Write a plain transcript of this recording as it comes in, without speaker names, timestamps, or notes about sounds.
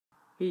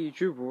Hey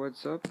YouTube,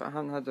 what's up? I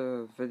haven't had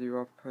a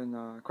video up in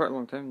quite a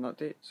long time, an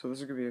update, so this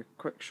is going to be a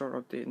quick short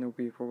update and it'll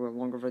be probably a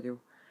longer video,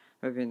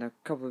 maybe in a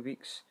couple of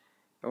weeks,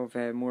 of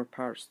more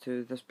parts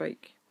to this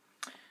bike.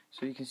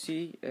 So you can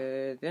see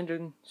the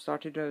engine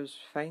started as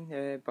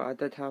fine, but I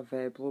did have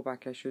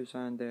blowback issues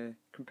and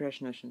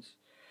compression issues,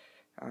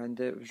 and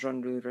it was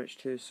run really rich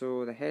too,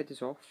 so the head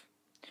is off.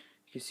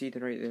 You can see the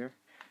right there,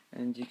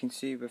 and you can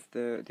see with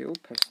the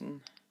old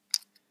piston,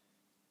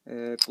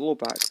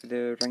 blowback,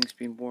 the rings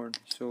being worn,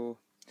 so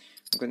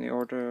I'm going to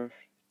order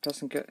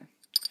piston kit,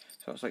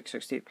 so it's like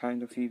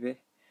 £68 off eBay,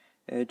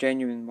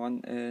 genuine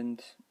one,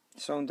 and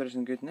the cylinder's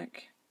in good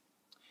nick.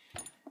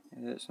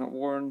 It's not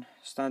worn,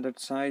 standard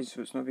size,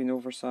 so it's not been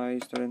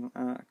oversized or anything.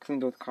 I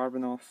cleaned all the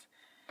carbon off,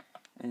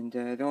 and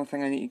the only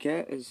thing I need to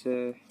get is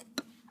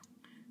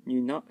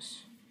new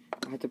nuts.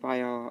 I had to buy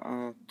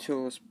a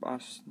toolless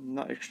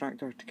nut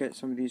extractor to get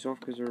some of these off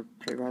because they're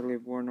pretty badly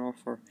worn off,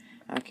 or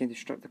I kind of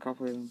stripped a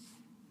couple of them.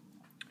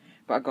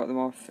 But I got them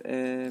off.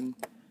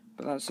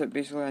 But that's it.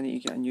 Basically, I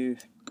need to get a new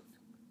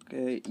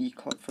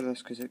E-clip for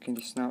this because it kind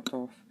of snapped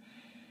off.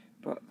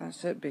 But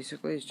that's it.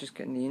 Basically, it's just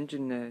getting the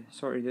engine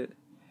sorted out.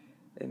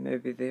 And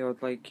maybe the odd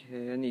I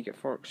need to get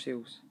fork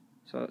seals,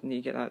 so I need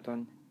to get that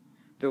done.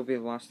 They'll be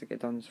the last to get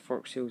done. Is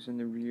fork seals in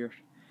the rear,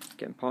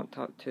 getting pumped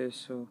up too.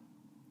 So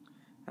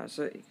that's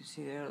it. You can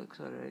see there, it looks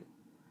alright,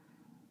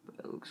 but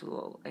it looks a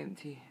little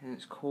empty and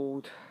it's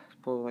cold. It's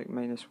probably like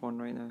 -1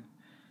 right now,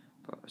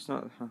 but it's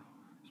not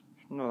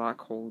that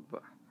cold,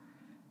 but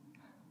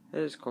it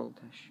is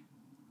coldish.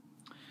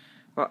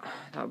 But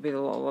that'll be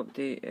the little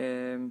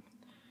update.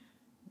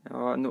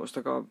 I noticed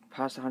I got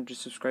past 100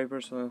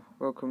 subscribers, so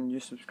welcome new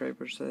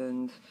subscribers,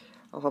 and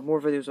I'll have more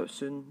videos up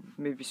soon,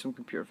 maybe some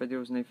computer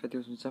videos, knife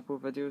videos and Zippo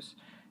videos.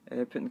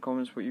 Put in the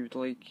comments what you would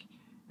like,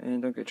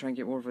 and I'm going to try and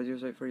get more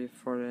videos out for you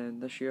for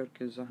this year,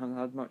 because I haven't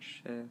had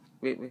much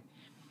lately.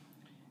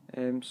 So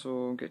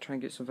I'm going to try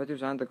and get some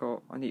videos,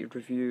 and I need to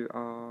review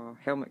a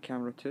helmet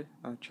camera too,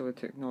 a Chile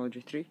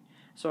Technology 3.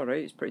 It's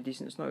alright, it's pretty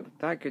decent, it's not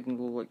that good in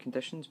low light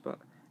conditions, but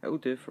it'll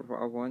do for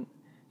what I want,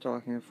 until I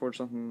can afford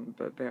something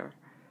a bit better.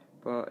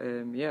 But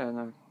yeah, and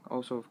I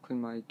also have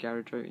cleaned my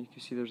garage out. You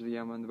can see there's the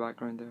Yamaha in the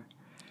background there.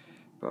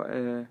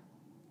 But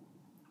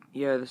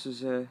yeah, this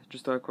is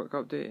just a quick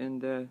update,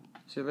 and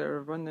see you later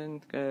everyone,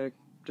 and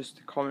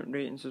just comment,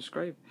 rate and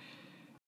subscribe.